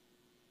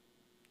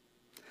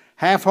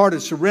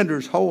 Half-hearted surrender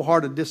is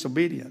wholehearted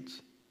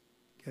disobedience.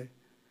 Okay.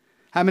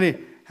 How many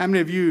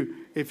of you,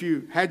 if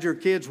you had your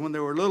kids when they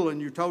were little and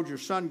you told your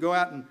son go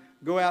out and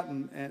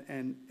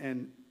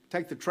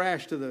take the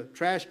trash to the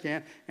trash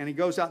can, and he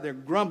goes out there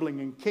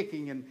grumbling and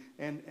kicking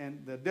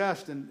and the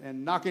dust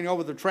and knocking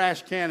over the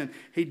trash can, and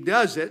he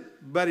does it,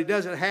 but he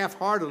does it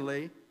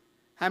half-heartedly.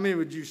 How many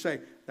would you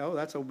say, oh,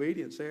 that's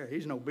obedience there?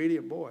 He's an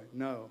obedient boy.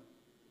 No,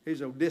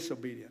 he's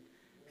disobedient.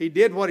 He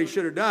did what he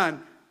should have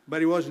done, but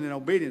he wasn't in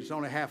obedience,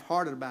 only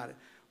half-hearted about it.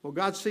 Well,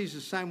 God sees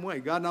the same way.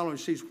 God not only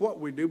sees what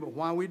we do, but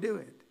why we do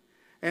it.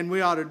 And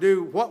we ought to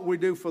do what we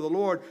do for the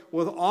Lord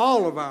with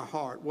all of our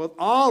heart, with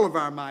all of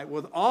our might,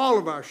 with all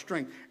of our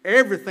strength.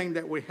 Everything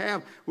that we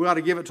have, we ought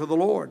to give it to the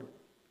Lord.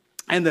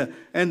 And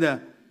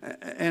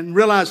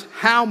realize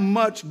how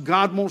much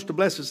God wants to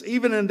bless us,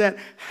 even in that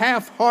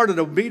half-hearted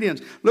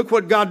obedience. Look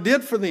what God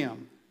did for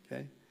them.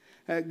 Okay?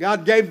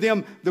 God gave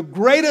them the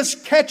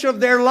greatest catch of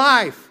their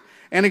life,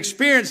 an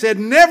experience they'd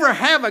never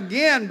have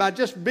again by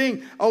just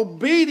being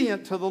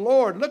obedient to the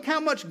Lord. Look how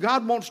much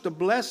God wants to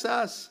bless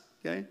us.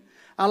 Okay?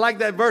 I like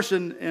that verse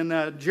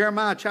in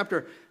Jeremiah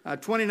chapter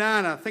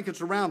 29. I think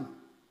it's around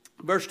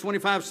verse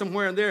 25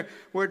 somewhere in there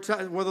where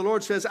the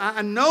Lord says,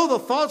 I know the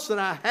thoughts that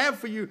I have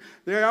for you.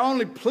 They are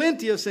only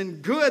plenteous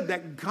and good,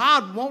 that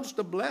God wants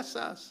to bless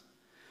us.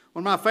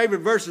 One of my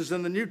favorite verses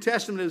in the New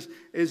Testament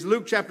is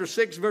Luke chapter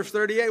 6, verse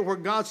 38, where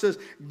God says,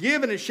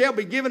 give and it shall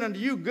be given unto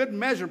you, good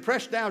measure,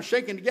 pressed down,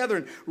 shaken together,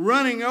 and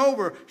running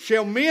over,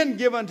 shall men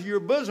give unto your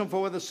bosom,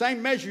 for with the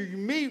same measure you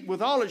meet,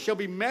 withal it shall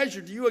be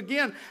measured to you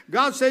again.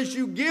 God says,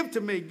 you give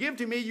to me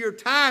your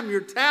time,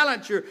 your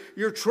talents,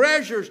 your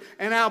treasures,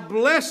 and I'll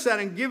bless that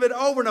and give it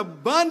over in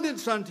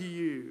abundance unto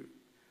you.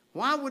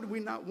 Why would we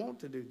not want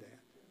to do that?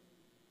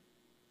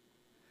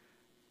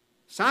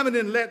 Simon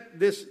didn't let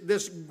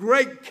this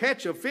great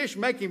catch of fish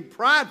make him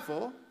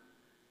prideful.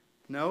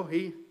 No,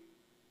 he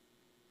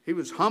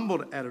was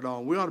humbled at it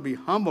all. We ought to be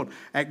humbled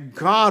at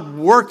God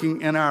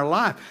working in our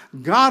life.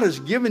 God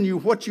has given you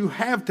what you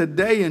have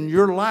today in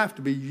your life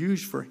to be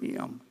used for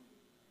him.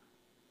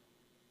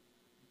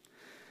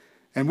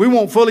 And we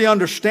won't fully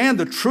understand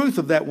the truth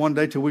of that one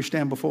day till we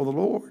stand before the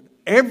Lord.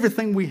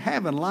 Everything we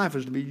have in life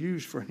is to be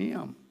used for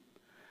him.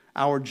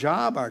 Our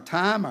job, our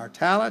time, our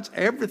talents,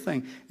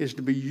 everything is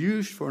to be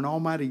used for an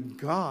almighty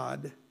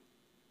God.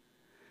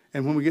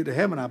 And when we get to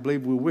heaven, I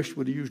believe we'll wish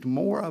we'd have used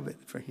more of it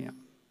for him.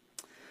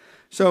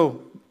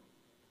 So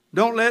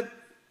don't let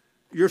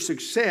your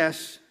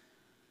success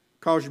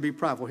cause you to be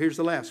prideful. Here's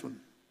the last one.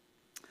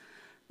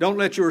 Don't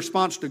let your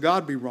response to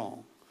God be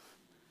wrong.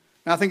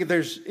 Now, I think if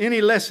there's any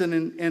lesson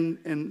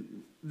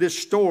in this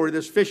story,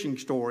 this fishing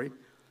story,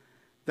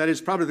 that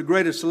is probably the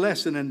greatest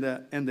lesson, and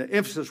the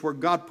emphasis where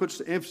God puts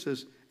the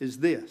emphasis is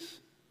this.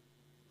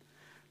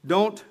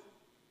 Don't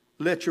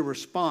let your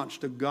response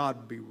to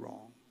God be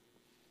wrong.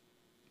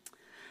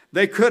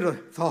 They could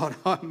have thought,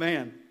 oh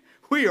man,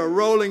 we are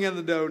rolling in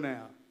the dough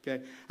now.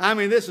 Okay, I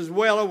mean, this is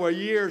well over a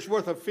year's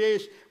worth of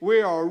fish.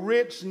 We are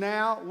rich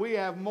now. We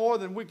have more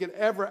than we could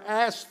ever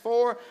ask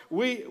for.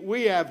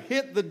 We have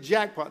hit the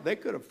jackpot. They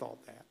could have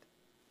thought that,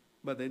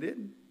 but they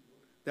didn't.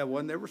 That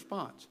wasn't their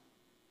response.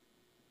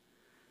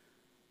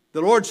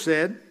 The Lord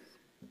said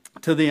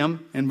to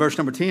them in verse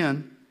number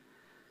 10,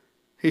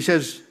 He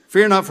says,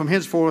 fear not, from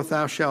henceforth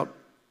thou shalt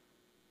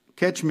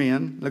catch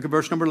men. Look at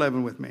verse number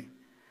 11 with me.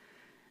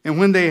 And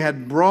when they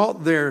had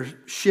brought their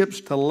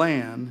ships to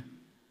land,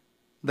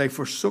 they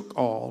forsook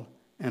all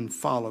and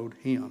followed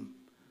Him.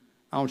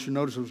 I want you to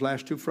notice those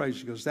last two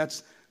phrases, because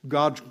that's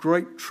God's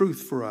great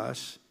truth for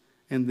us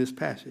in this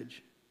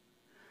passage.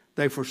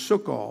 They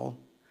forsook all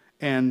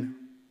and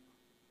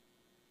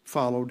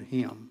followed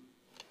Him.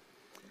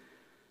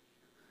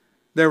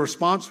 Their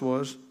response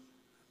was,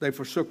 they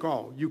forsook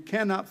all. You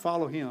cannot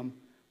follow Him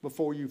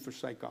before you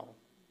forsake all.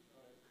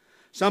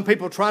 Some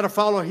people try to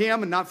follow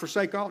Him and not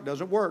forsake all. It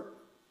doesn't work.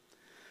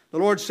 The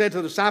Lord said to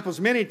the disciples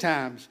many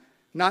times,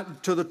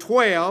 not to the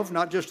 12,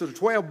 not just to the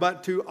 12,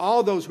 but to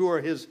all those who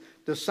are His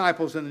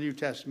disciples in the New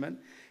Testament,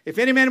 if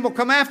any man will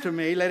come after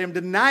me, let him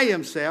deny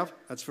himself,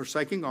 that's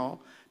forsaking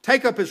all,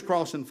 take up his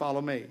cross and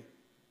follow me.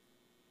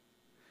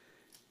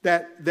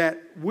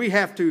 That we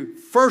have to,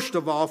 first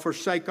of all,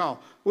 forsake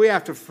all. We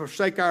have to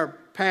forsake our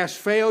past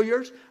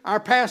failures, our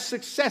past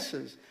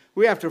successes.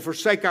 We have to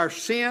forsake our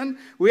sin.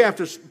 We have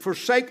to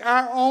forsake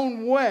our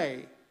own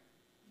way.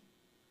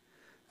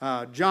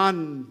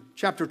 John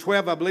chapter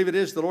 12, I believe it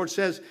is, the Lord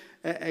says,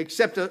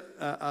 except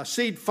a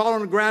seed fall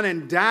on the ground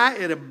and die,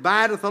 it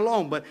abideth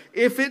alone. But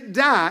if it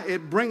die,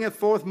 it bringeth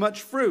forth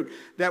much fruit.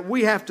 That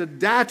we have to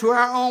die to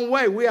our own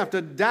way. We have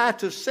to die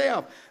to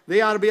self.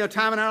 There ought to be a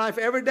time in our life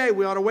every day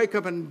we ought to wake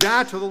up and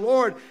die to the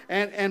Lord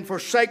and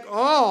forsake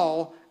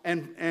all.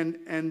 And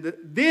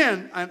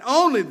then, and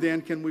only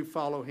then, can we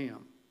follow Him.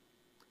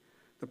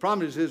 The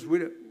problem is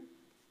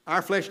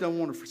our flesh don't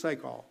want to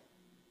forsake all.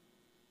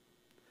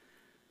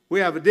 We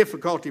have a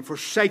difficulty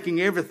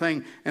forsaking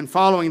everything and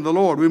following the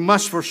Lord. We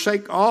must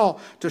forsake all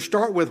to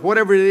start with.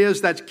 Whatever it is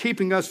that's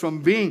keeping us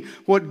from being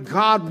what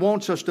God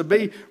wants us to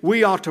be,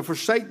 we ought to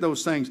forsake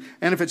those things.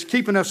 And if it's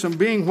keeping us from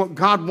being what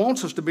God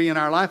wants us to be in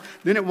our life,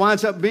 then it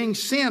winds up being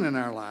sin in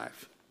our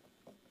life.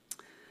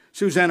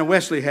 Susanna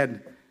Wesley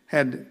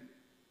had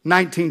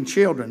 19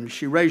 children.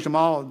 She raised them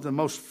all. The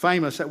most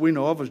famous that we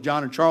know of was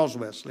John and Charles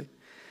Wesley.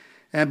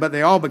 But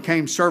they all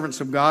became servants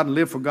of God and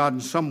lived for God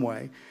in some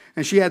way.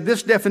 And she had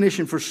this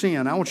definition for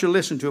sin. I want you to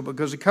listen to it,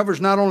 because it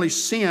covers not only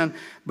sin,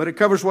 but it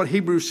covers what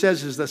Hebrews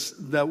says is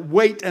the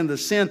weight and the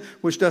sin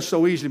which does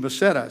so easily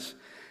beset us.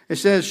 It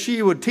says,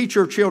 she would teach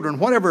her children,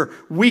 whatever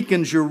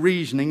weakens your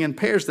reasoning,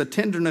 impairs the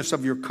tenderness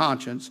of your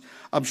conscience,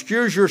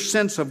 obscures your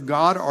sense of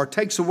God, or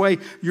takes away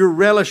your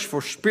relish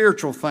for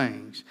spiritual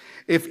things.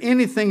 If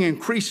anything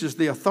increases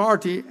the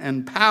authority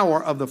and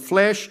power of the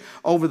flesh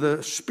over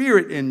the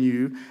spirit in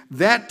you,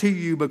 that to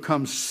you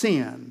becomes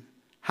sin,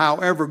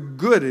 however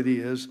good it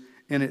is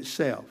in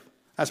itself.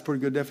 That's a pretty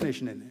good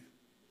definition, isn't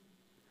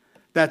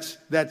it?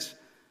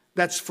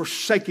 That's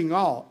forsaking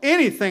all.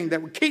 Anything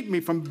that would keep me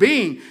from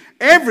being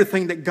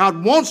everything that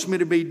God wants me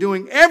to be,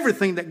 doing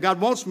everything that God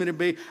wants me to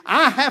be,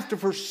 I have to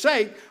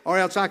forsake, or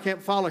else I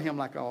can't follow Him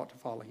like I ought to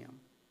follow Him.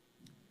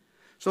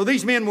 So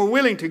these men were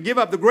willing to give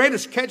up the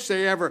greatest catch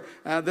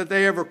that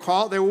they ever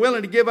caught. They were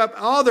willing to give up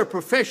all their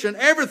profession,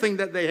 everything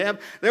that they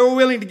have. They were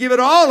willing to give it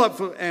all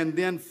up and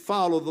then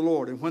follow the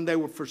Lord. And when they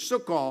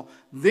forsook all,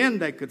 then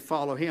they could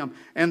follow Him.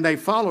 And they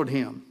followed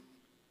Him.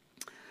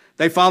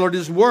 They followed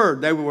His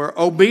word. They were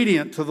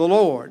obedient to the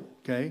Lord.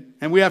 Okay?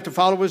 And we have to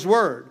follow His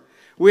word.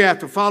 We have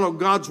to follow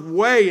God's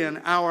way in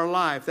our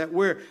life, that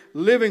we're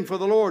living for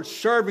the Lord,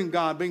 serving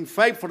God, being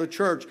faithful to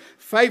church,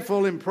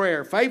 faithful in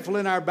prayer, faithful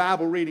in our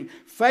Bible reading,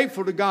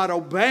 faithful to God,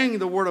 obeying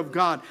the Word of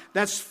God.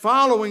 That's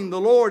following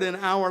the Lord in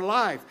our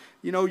life.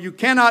 You know, you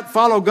cannot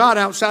follow God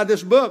outside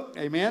this book.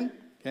 Amen?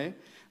 Okay?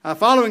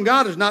 Following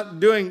God is not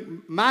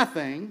doing my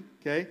thing.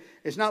 Okay?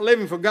 It's not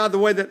living for God the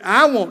way that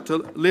I want to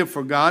live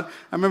for God.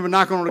 I remember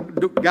knocking on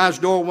a guy's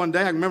door one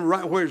day. I remember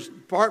right where his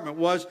apartment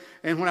was.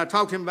 And when I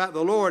talked to him about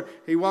the Lord,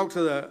 he walked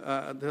to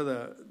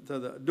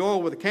the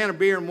door with a can of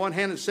beer in one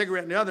hand and a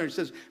cigarette in the other. And he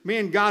says, me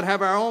and God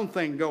have our own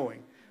thing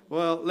going.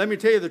 Well, let me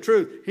tell you the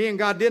truth. He and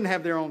God didn't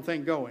have their own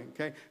thing going.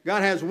 Okay?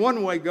 God has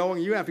one way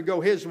going. You have to go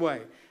His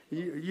way.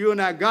 You and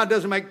I, God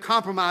doesn't make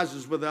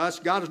compromises with us.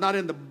 God is not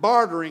in the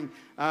bartering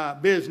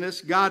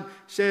business. God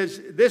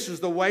says, this is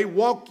the way,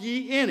 walk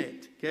ye in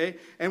it. Okay?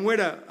 And we're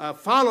to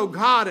follow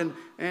God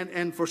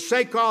and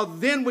forsake all,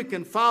 then we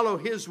can follow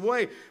His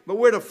way. But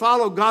we're to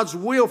follow God's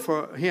will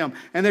for Him.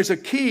 And there's a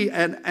key,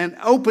 an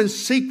open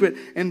secret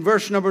in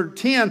verse number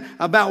 10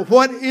 about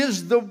what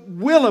is the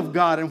will of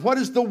God and what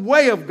is the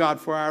way of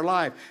God for our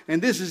life.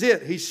 And this is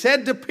it. He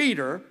said to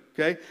Peter,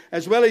 okay,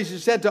 as well as He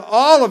said to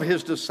all of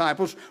His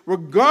disciples,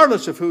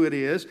 regardless of who it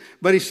is.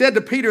 But He said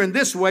to Peter in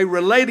this way,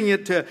 relating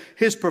it to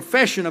his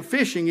profession of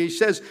fishing. He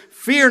says,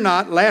 fear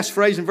not, last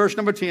phrase in verse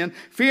number 10,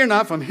 fear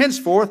not, from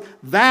henceforth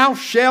thou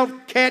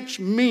shalt catch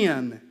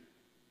men.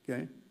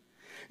 Okay?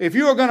 If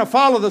you are going to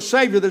follow the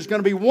Savior, there's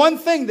going to be one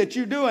thing that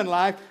you do in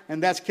life,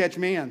 and that's catch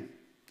men.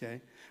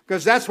 Okay?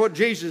 Because that's what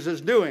Jesus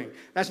is doing.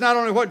 That's not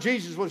only what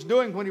Jesus was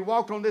doing when He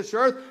walked on this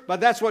earth, but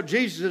that's what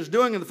Jesus is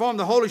doing in the form of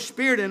the Holy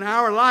Spirit in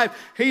our life.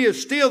 He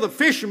is still the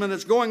fisherman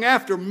that's going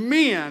after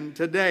men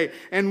today,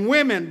 and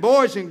women,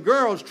 boys and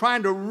girls,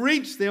 trying to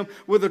reach them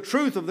with the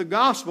truth of the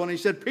gospel. And He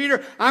said,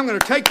 Peter, I'm going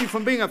to take you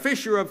from being a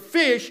fisher of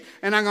fish,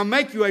 and I'm going to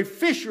make you a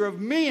fisher of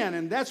men.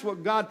 And that's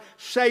what God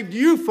saved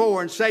you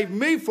for and saved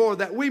me for,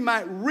 that we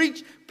might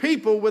reach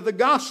people with the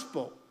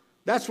gospel.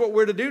 That's what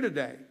we're to do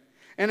today.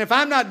 And if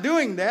I'm not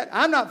doing that,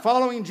 I'm not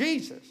following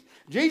Jesus.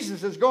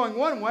 Jesus is going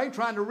one way,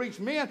 trying to reach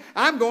men.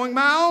 I'm going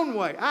my own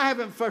way. I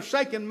haven't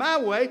forsaken my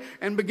way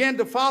and began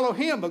to follow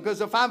Him, because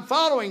if I'm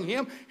following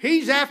Him,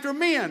 He's after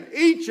men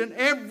each and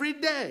every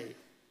day.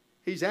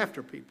 He's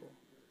after people.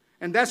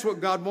 And that's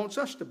what God wants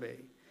us to be.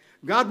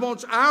 God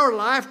wants our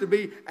life to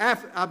be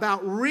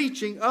about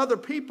reaching other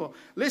people.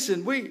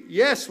 Listen,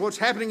 yes, what's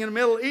happening in the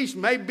Middle East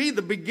may be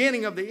the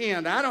beginning of the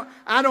end.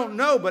 I don't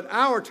know, but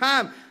our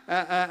time,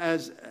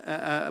 as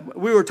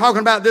we were talking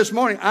about this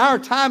morning, our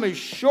time is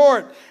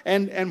short,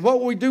 and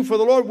what we do for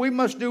the Lord, we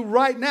must do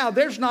right now.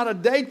 There's not a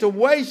day to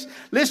waste.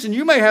 Listen,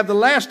 you may have the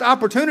last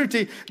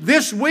opportunity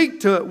this week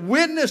to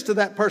witness to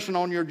that person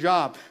on your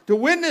job, to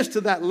witness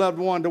to that loved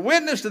one, to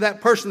witness to that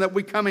person that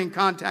we come in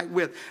contact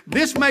with.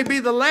 This may be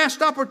the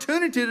last opportunity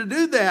to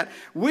do that.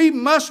 We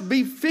must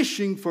be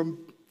fishing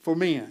for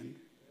men.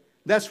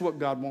 That's what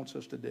God wants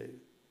us to do.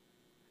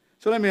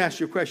 So let me ask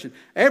you a question.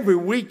 Every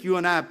week you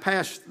and I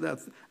pass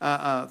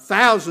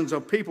thousands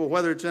of people,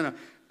 whether it's in a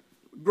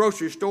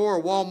grocery store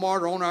or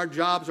Walmart or on our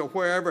jobs or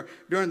wherever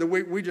during the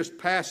week. We just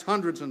pass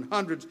hundreds and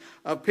hundreds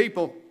of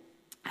people.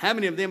 How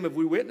many of them have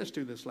we witnessed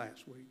to this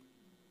last week?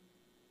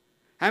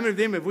 How many of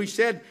them have we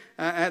said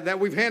that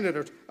we've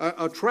handed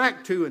a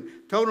tract to and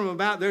told them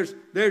about there's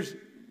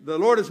the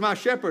Lord is my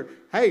shepherd.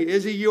 Hey,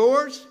 is He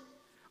yours?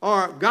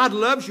 Or God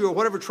loves you, or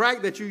whatever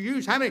tract that you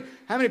use. How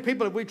many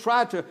people have we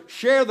tried to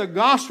share the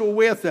gospel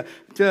with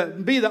to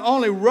be the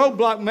only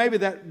roadblock maybe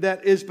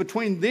that is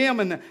between them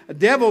and the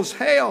devil's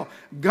hell?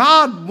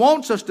 God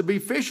wants us to be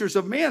fishers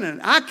of men, and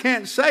I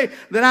can't say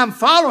that I'm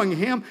following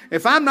Him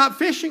if I'm not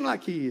fishing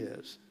like He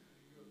is.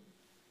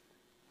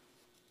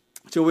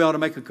 So we ought to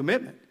make a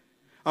commitment.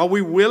 Are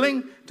we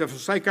willing to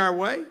forsake our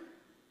way?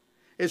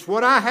 Is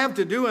what I have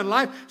to do in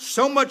life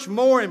so much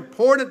more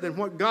important than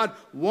what God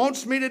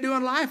wants me to do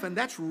in life? And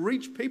that's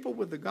reach people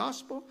with the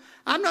gospel.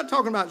 I'm not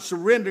talking about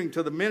surrendering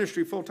to the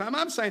ministry full time.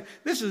 I'm saying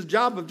this is the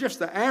job of just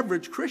the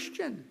average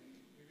Christian.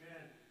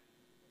 Amen.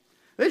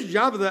 This is the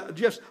job of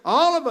just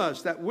all of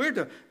us, that we're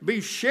to be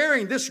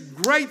sharing this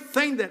great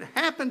thing that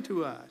happened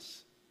to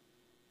us.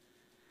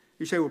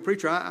 You say, well,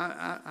 preacher,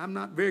 I'm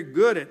not very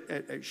good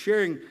at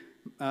sharing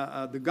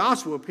the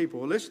gospel with people.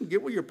 Well, listen,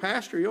 get with your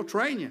pastor. He'll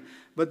train you.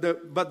 But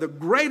the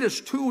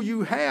greatest tool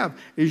you have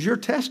is your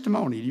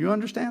testimony. Do you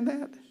understand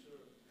that?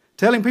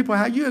 Telling people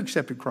how you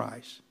accepted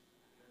Christ.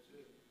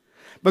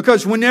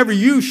 Because whenever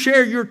you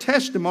share your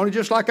testimony,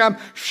 just like I'm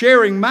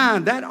sharing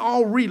mine, that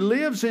all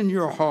relives in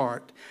your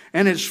heart.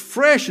 And it's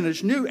fresh and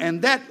it's new.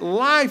 And that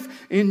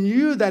life in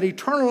you, that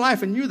eternal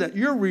life in you that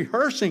you're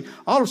rehearsing,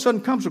 all of a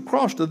sudden comes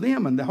across to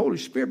them, and the Holy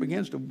Spirit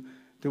begins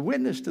to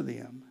witness to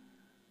them.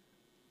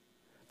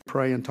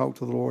 Pray and talk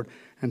to the Lord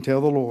and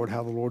tell the Lord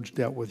how the Lord's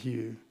dealt with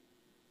you.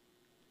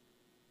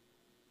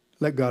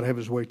 Let God have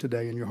His way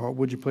today in your heart.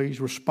 Would you please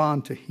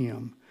respond to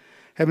Him?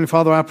 Heavenly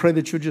Father, I pray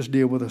that you'll just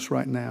deal with us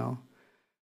right now.